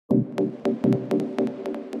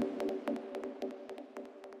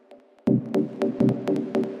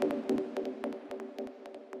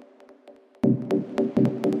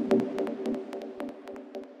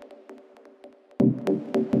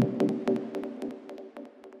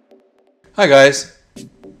Hi guys,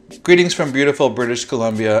 greetings from beautiful British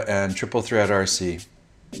Columbia and TripleThreatRC.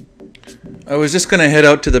 I was just going to head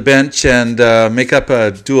out to the bench and make up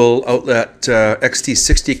a dual outlet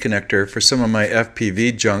XT60 connector for some of my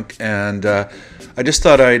FPV junk, and I just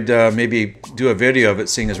thought I'd maybe do a video of it,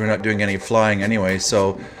 seeing as we're not doing any flying anyway.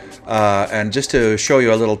 So, and just to show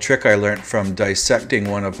you a little trick I learned from dissecting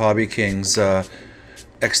one of Hobby King's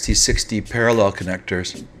XT60 parallel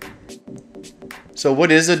connectors. So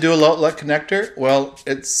what is a dual outlet connector? Well,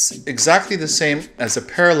 it's exactly the same as a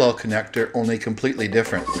parallel connector, only completely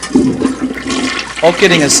different. All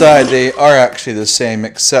kidding aside, they are actually the same,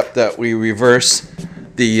 except that we reverse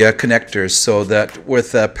the connectors, so that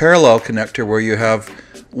with a parallel connector where you have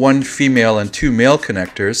one female and two male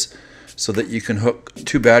connectors, so that you can hook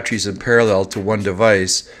two batteries in parallel to one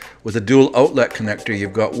device, with a dual outlet connector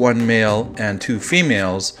you've got one male and two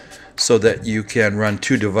females, so that you can run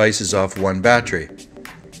two devices off one battery.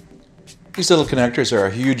 These little connectors are a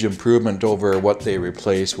huge improvement over what they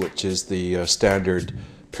replace, which is the standard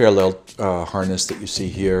parallel harness that you see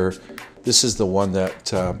here. This is the one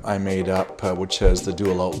that I made up, which has the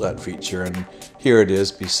dual outlet feature, and here it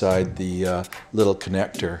is beside the little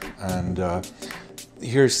connector. And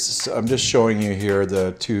I'm just showing you here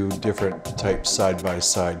the two different types side by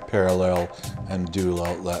side, parallel and dual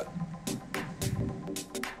outlet.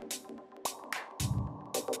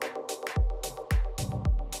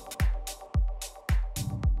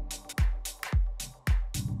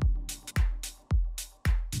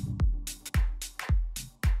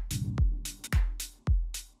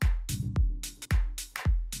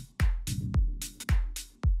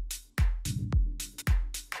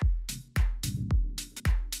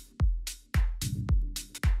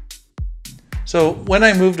 So when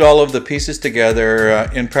I moved all of the pieces together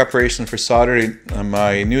in preparation for soldering them,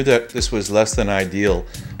 I knew that this was less than ideal.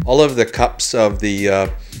 All of the cups of the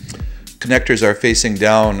connectors are facing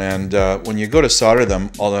down, and when you go to solder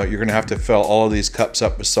them, you're going to have to fill all of these cups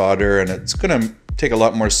up with solder, and it's going to take a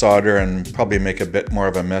lot more solder and probably make a bit more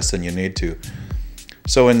of a mess than you need to.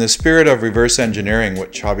 So in the spirit of reverse engineering,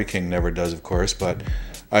 which Hobby King never does of course, but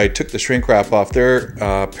I took the shrink wrap off their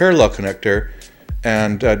parallel connector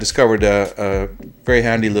and discovered a very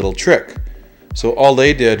handy little trick. So all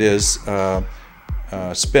they did is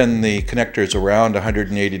spin the connectors around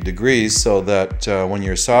 180 degrees so that when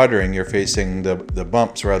you're soldering, you're facing the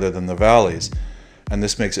bumps rather than the valleys. And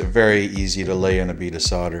this makes it very easy to lay in a bead of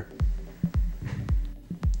solder.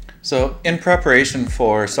 So in preparation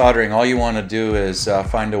for soldering, all you want to do is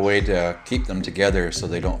find a way to keep them together so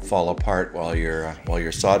they don't fall apart while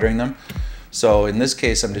you're soldering them. So in this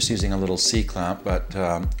case, I'm just using a little C-clamp, but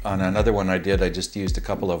on another one I just used a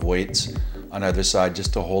couple of weights on either side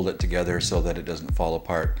just to hold it together so that it doesn't fall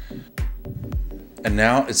apart. And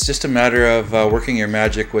now it's just a matter of working your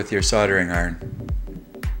magic with your soldering iron.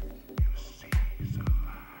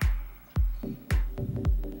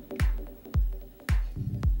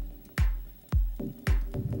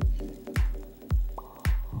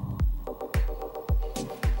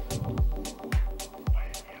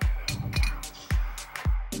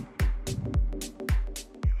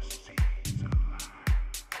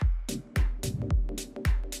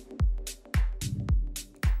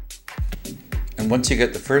 And once you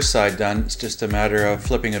get the first side done, it's just a matter of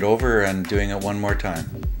flipping it over and doing it one more time.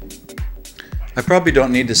 I probably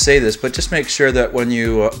don't need to say this, but just make sure that when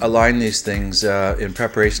you align these things in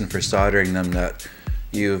preparation for soldering them, that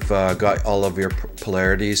you've got all of your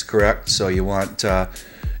polarities correct. So you want,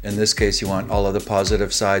 in this case, you want all of the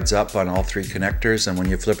positive sides up on all three connectors, and when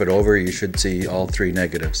you flip it over, you should see all three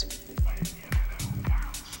negatives.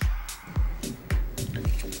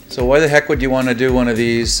 So why the heck would you want to do one of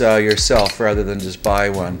these yourself rather than just buy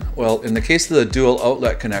one? Well, in the case of the dual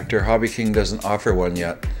outlet connector, Hobby King doesn't offer one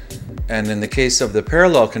yet. And in the case of the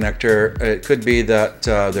parallel connector, it could be that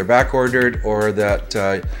they're back ordered, or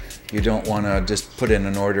that you don't want to just put in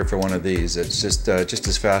an order for one of these. It's just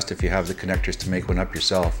as fast if you have the connectors to make one up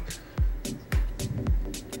yourself.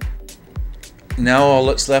 Now all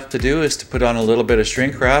that's left to do is to put on a little bit of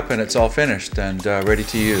shrink wrap, and it's all finished and ready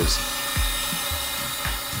to use.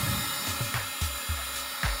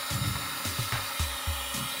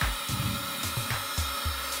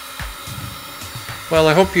 Well,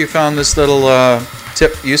 I hope you found this little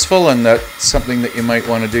tip useful, and that's something that you might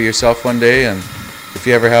want to do yourself one day. And if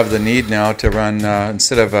you ever have the need now to run,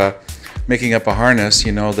 instead of making up a harness,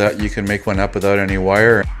 you know that you can make one up without any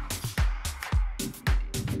wire.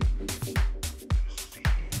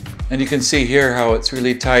 And you can see here how it's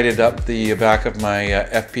really tidied up the back of my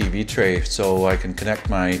FPV tray, so I can connect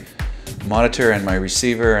my monitor and my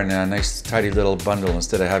receiver in a nice tidy little bundle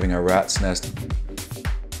instead of having a rat's nest.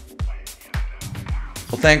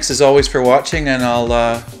 Well, thanks as always for watching, and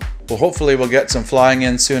well, hopefully we'll get some flying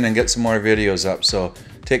in soon and get some more videos up. So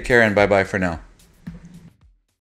take care and bye-bye for now.